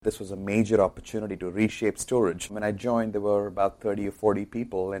This was a major opportunity to reshape storage. When I joined, there were about 30 or 40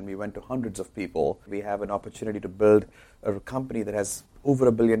 people, and we went to hundreds of people. We have an opportunity to build a company that has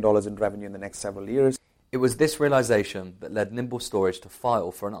over $1 billion in revenue in the next several years. It was this realization that led Nimble Storage to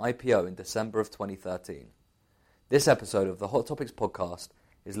file for an IPO in December of 2013. This episode of the Hot Topics podcast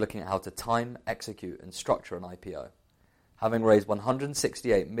is looking at how to time, execute, and structure an IPO. Having raised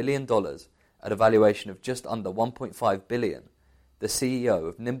 $168 million at a valuation of just under $1.5 billion, the CEO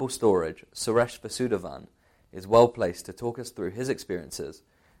of Nimble Storage, Suresh Vasudevan, is well placed to talk us through his experiences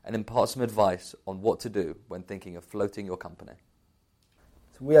and impart some advice on what to do when thinking of floating your company.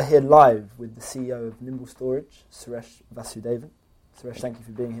 So we are here live with the CEO of Nimble Storage, Suresh Vasudevan. Suresh, thank you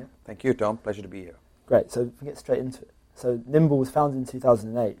for being here. Thank you, Tom. Pleasure to be here. Great. So we get straight into it. So Nimble was founded in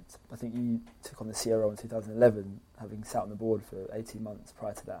 2008. I think you took on the CEO role in 2011, having sat on the board for 18 months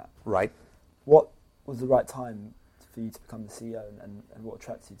prior to that. Right. What was the right time for you to become the CEO, and what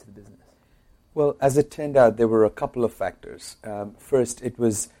attracted you to the business? Well, as it turned out, there were a couple of factors. First, it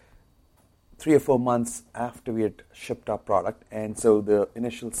was 3 or 4 months after we had shipped our product, and so the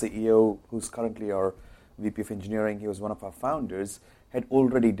initial CEO, who's currently our VP of Engineering, he was one of our founders, had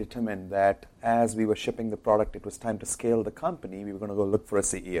already determined that as we were shipping the product, it was time to scale the company. We were going to go look for a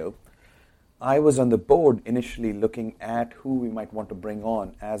CEO. I was on the board initially looking at who we might want to bring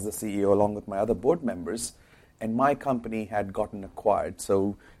on as the CEO along with my other board members, and my company had gotten acquired.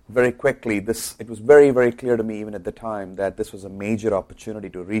 So very quickly, it was very, very clear to me even at the time that this was a major opportunity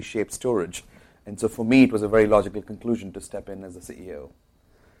to reshape storage. And so for me, it was a very logical conclusion to step in as the CEO.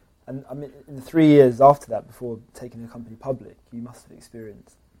 And I mean, in the 3 years after that, before taking the company public, you must have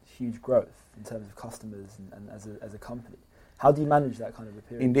experienced huge growth in terms of customers and as a company. How do you manage that kind of a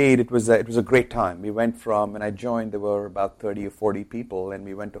period? Indeed, it was a great time. We went from, when I joined, there were about 30 or 40 people, and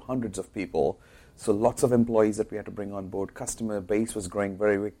we went to hundreds of people. So lots of employees that we had to bring on board. Customer base was growing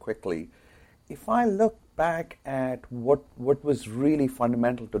very, very quickly. If I look back at what was really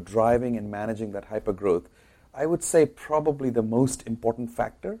fundamental to driving and managing that hypergrowth, I would say probably the most important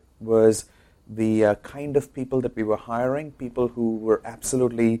factor was the kind of people that we were hiring, people who were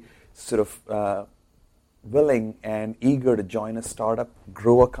absolutely sort of willing and eager to join a startup,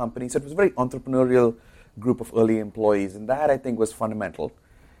 grow a company. So it was a very entrepreneurial group of early employees, and that I think was fundamental.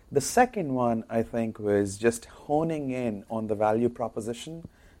 The second one, I think, was just honing in on the value proposition,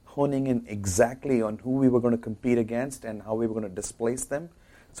 honing in exactly on who we were going to compete against and how we were going to displace them.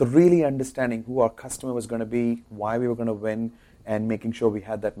 So really understanding who our customer was going to be, why we were going to win, and making sure we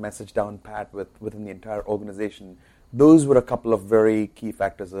had that message down pat within the entire organization. Those were a couple of very key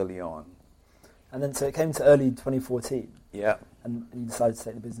factors early on. And then so it came to early 2014. Yeah. And you decided to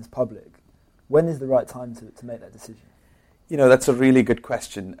take the business public. When is the right time to make that decision? You know, that's a really good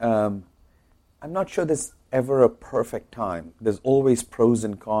question. I'm not sure there's ever a perfect time. There's always pros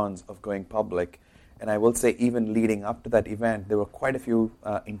and cons of going public. And I will say even leading up to that event, there were quite a few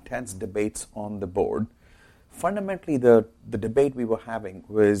intense debates on the board. Fundamentally, the debate we were having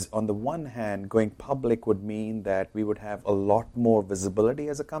was, on the one hand, going public would mean that we would have a lot more visibility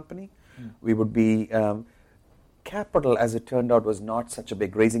as a company. We would be... capital, as it turned out, was not such a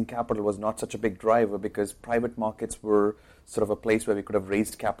big... Raising capital was not such a big driver because private markets were sort of a place where we could have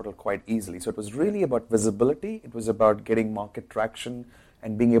raised capital quite easily. So it was really about visibility. It was about getting market traction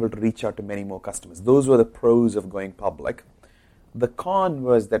and being able to reach out to many more customers. Those were the pros of going public. The con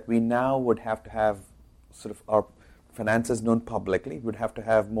was that we now would have to have sort of our finances known publicly. We'd have to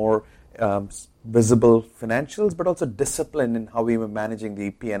have more visible financials, but also discipline in how we were managing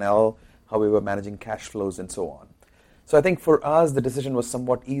the P&L, how we were managing cash flows, and so on. So I think for us, the decision was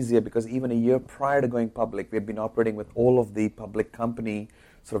somewhat easier because even a year prior to going public, we had been operating with all of the public company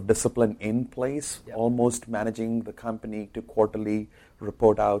sort of discipline in place, almost managing the company to quarterly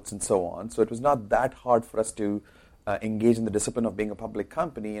report outs and so on. So it was not that hard for us to engage in the discipline of being a public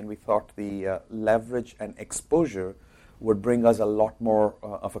company, and we thought the leverage and exposure would bring us a lot more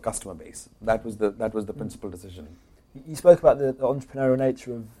of a customer base. That was the principal decision. You spoke about the entrepreneurial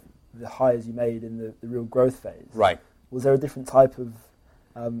nature of the hires you made in the real growth phase. Right. Was there a different type of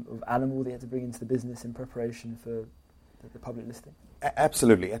animal that you had to bring into the business in preparation for the public listing?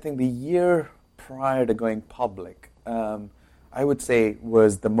 Absolutely. I think the year prior to going public, I would say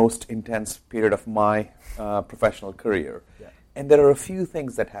was the most intense period of my professional career. Yeah. And there are a few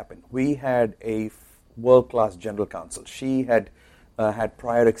things that happened. We had a world-class general counsel. She had had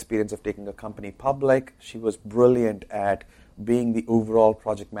prior experience of taking a company public. She was brilliant at being the overall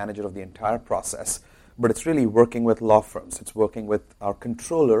project manager of the entire process. But it's really working with law firms. It's working with our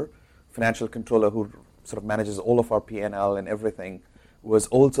controller, financial controller, who sort of manages all of our P&L and everything, was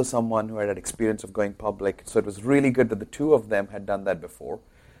also someone who had experience of going public. So it was really good that the two of them had done that before.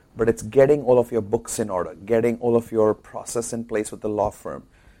 but it's getting all of your books in order, getting all of your process in place with the law firm.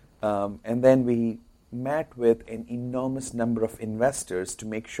 And then we met with an enormous number of investors to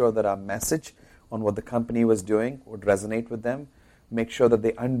make sure that our message on what the company was doing would resonate with them, make sure that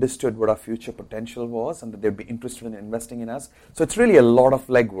they understood what our future potential was and that they'd be interested in investing in us. So it's really a lot of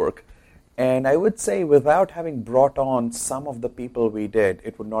legwork. And I would say without having brought on some of the people we did,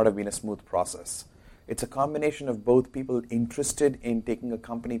 it would not have been a smooth process. It's a combination of both people interested in taking a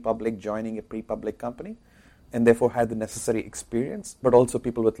company public, joining a pre-public company, and therefore had the necessary experience, but also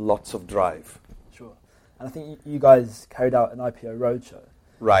people with lots of drive. Sure. And I think you guys carried out an IPO roadshow.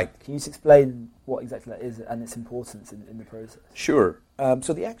 Right. Can you just explain what exactly that is and its importance in the process? Sure.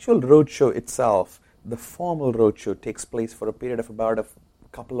 So the actual roadshow itself, the formal roadshow, takes place for a period of about a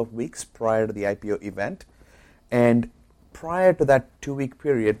couple of weeks prior to the IPO event. And prior to that 2-week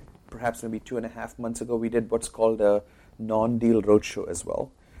period, perhaps maybe 2.5 months ago, we did what's called a non-deal roadshow as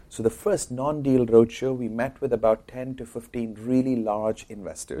well. So the first non-deal roadshow, we met with about 10 to 15 really large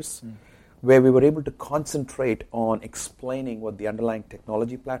investors, where we were able to concentrate on explaining what the underlying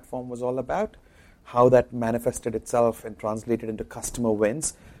technology platform was all about, how that manifested itself and translated into customer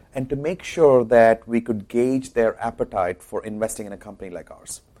wins, and to make sure that we could gauge their appetite for investing in a company like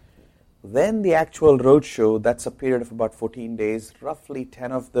ours. Then the actual roadshow, that's a period of about 14 days, roughly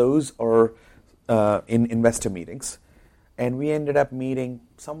 10 of those are in investor meetings. And we ended up meeting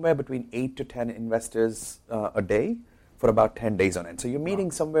somewhere between 8 to 10 investors a day for about 10 days on end. So you're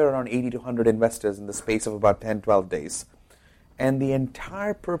meeting somewhere around 80 to 100 investors in the space of about 10, 12 days. And the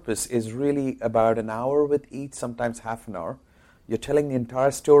entire purpose is really about an hour with each, sometimes half an hour. You're telling the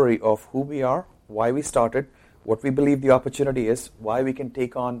entire story of who we are, why we started, what we believe the opportunity is, why we can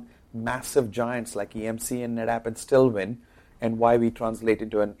take on massive giants like EMC and NetApp and still win, and why we translate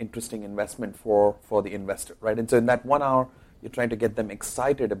into an interesting investment for the investor, right? And so in that 1 hour, you're trying to get them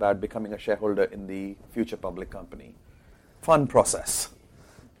excited about becoming a shareholder in the future public company. Fun process.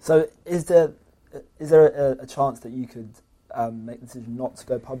 So is there a chance that you could make the decision not to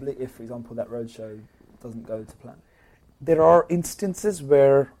go public if, for example, that roadshow doesn't go to plan? There are instances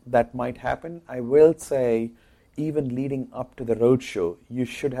where that might happen. I will say, even leading up to the roadshow, you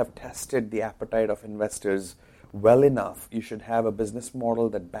should have tested the appetite of investors well enough. You should have a business model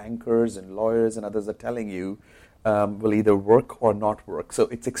that bankers and lawyers and others are telling you will either work or not work. So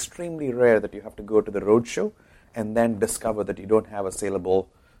it's extremely rare that you have to go to the roadshow and then discover that you don't have a saleable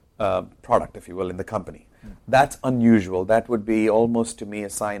product, if you will, in the company. That's unusual. That would be almost, to me, a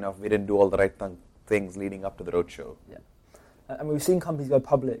sign of we didn't do all the right things leading up to the roadshow. Yeah. And we've seen companies go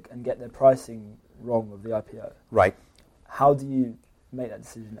public and get their pricing wrong with the IPO. Right. How do you make that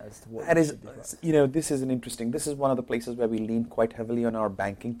decision as to what should be priced? This is one of the places where we lean quite heavily on our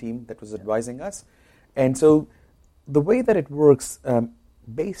banking team that was advising us. And so the way that it works,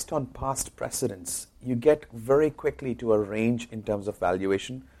 based on past precedents, you get very quickly to a range in terms of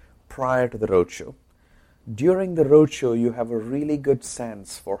valuation prior to the roadshow. During the roadshow, you have a really good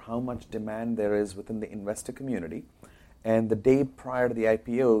sense for how much demand there is within the investor community. And the day prior to the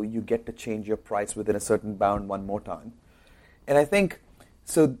IPO, you get to change your price within a certain bound one more time. And I think,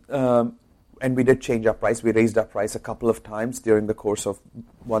 and we did change our price. We raised our price a couple of times during the course of,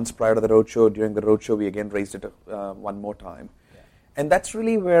 once prior to the roadshow. During the roadshow, we again raised it one more time. Yeah. And that's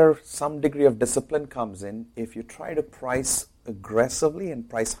really where some degree of discipline comes in. If you try to price aggressively and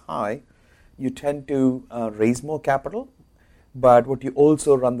price high, you tend to raise more capital. But what you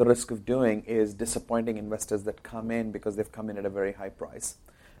also run the risk of doing is disappointing investors that come in because they've come in at a very high price.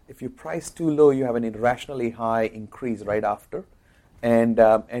 If you price too low, you have an irrationally high increase right after. And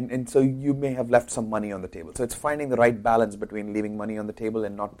so you may have left some money on the table. So it's finding the right balance between leaving money on the table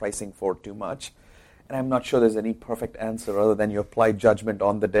and not pricing for too much. And I'm not sure there's any perfect answer other than you apply judgment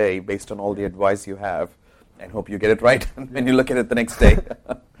on the day based on all the advice you have and hope you get it right when you look at it the next day.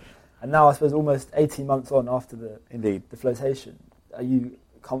 And now, I suppose, almost 18 months on after the flotation, are you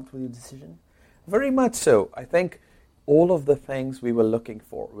comfortable with your decision? Very much so. I think all of the things we were looking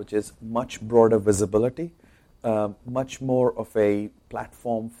for, which is much broader visibility, much more of a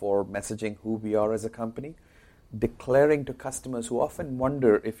platform for messaging who we are as a company, declaring to customers who often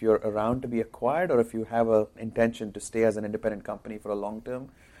wonder if you're around to be acquired or if you have an intention to stay as an independent company for a long term.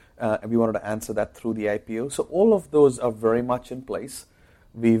 And we wanted to answer that through the IPO. So all of those are very much in place.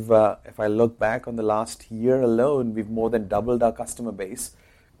 We've, if I look back on the last year alone, we've more than doubled our customer base.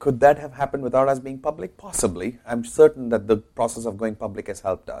 Could that have happened without us being public? Possibly. I'm certain that the process of going public has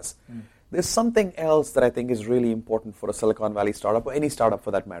helped us. There's something else that I think is really important for a Silicon Valley startup, or any startup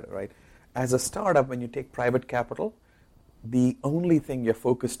for that matter, right? As a startup, when you take private capital, the only thing you're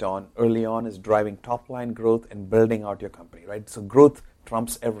focused on early on is driving top-line growth and building out your company, right? So growth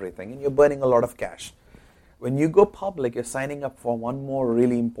trumps everything, and you're burning a lot of cash. When you go public, you're signing up for one more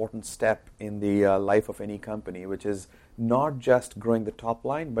really important step in the life of any company, which is not just growing the top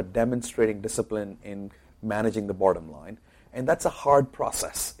line, but demonstrating discipline in managing the bottom line. And that's a hard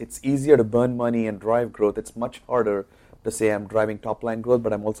process. It's easier to burn money and drive growth. It's much harder to say I'm driving top line growth,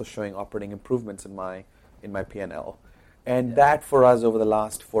 but I'm also showing operating improvements in my P&L. And that for us over the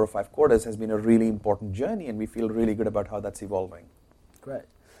last 4 or 5 quarters has been a really important journey, and we feel really good about how that's evolving. Great.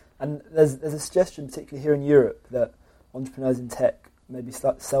 And there's a suggestion, particularly here in Europe, that entrepreneurs in tech maybe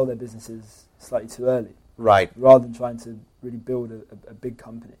sell their businesses slightly too early. Right. Rather than trying to really build a big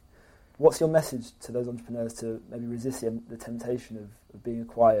company. What's your message to those entrepreneurs to maybe resist the temptation of being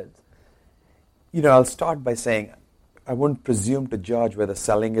acquired? I'll start by saying I wouldn't presume to judge whether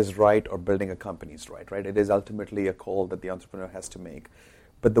selling is right or building a company is right? It is ultimately a call that the entrepreneur has to make.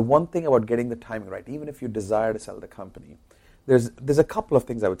 But the one thing about getting the timing right, even if you desire to sell the company, there's a couple of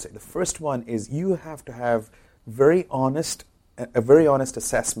things I would say. The first one is you have to have a very honest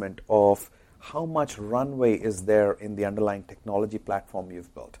assessment of how much runway is there in the underlying technology platform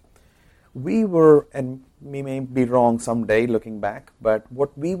you've built. We were, and we may be wrong someday looking back, but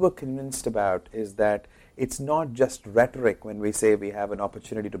what we were convinced about is that it's not just rhetoric when we say we have an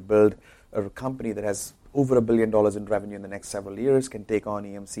opportunity to build a company that has over $1 billion in revenue in the next several years, can take on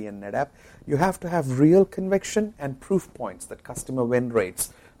EMC and NetApp. You have to have real conviction and proof points, that customer win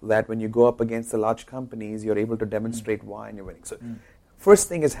rates, that when you go up against the large companies, you're able to demonstrate why and you're winning. So first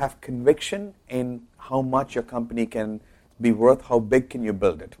thing is have conviction in how much your company can be worth, how big can you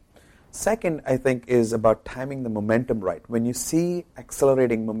build it. Second, I think, is about timing the momentum right. When you see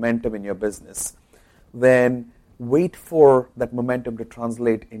accelerating momentum in your business, then wait for that momentum to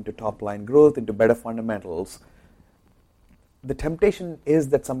translate into top-line growth, into better fundamentals. The temptation is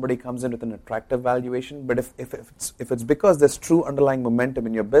that somebody comes in with an attractive valuation, but if it's because there's true underlying momentum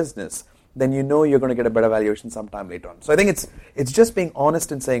in your business, then you know you're going to get a better valuation sometime later on. So I think it's just being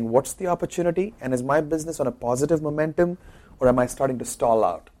honest and saying, what's the opportunity, and is my business on a positive momentum, or am I starting to stall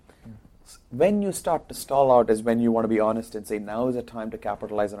out? When you start to stall out is when you want to be honest and say, now is the time to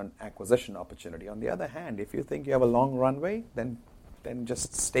capitalize on an acquisition opportunity. On the other hand, if you think you have a long runway, then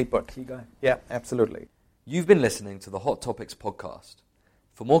just stay put. Keep going. Yeah, absolutely. You've been listening to the Hot Topics podcast.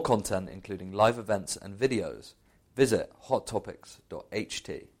 For more content, including live events and videos, visit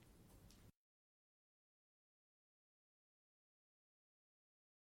hottopics.ht.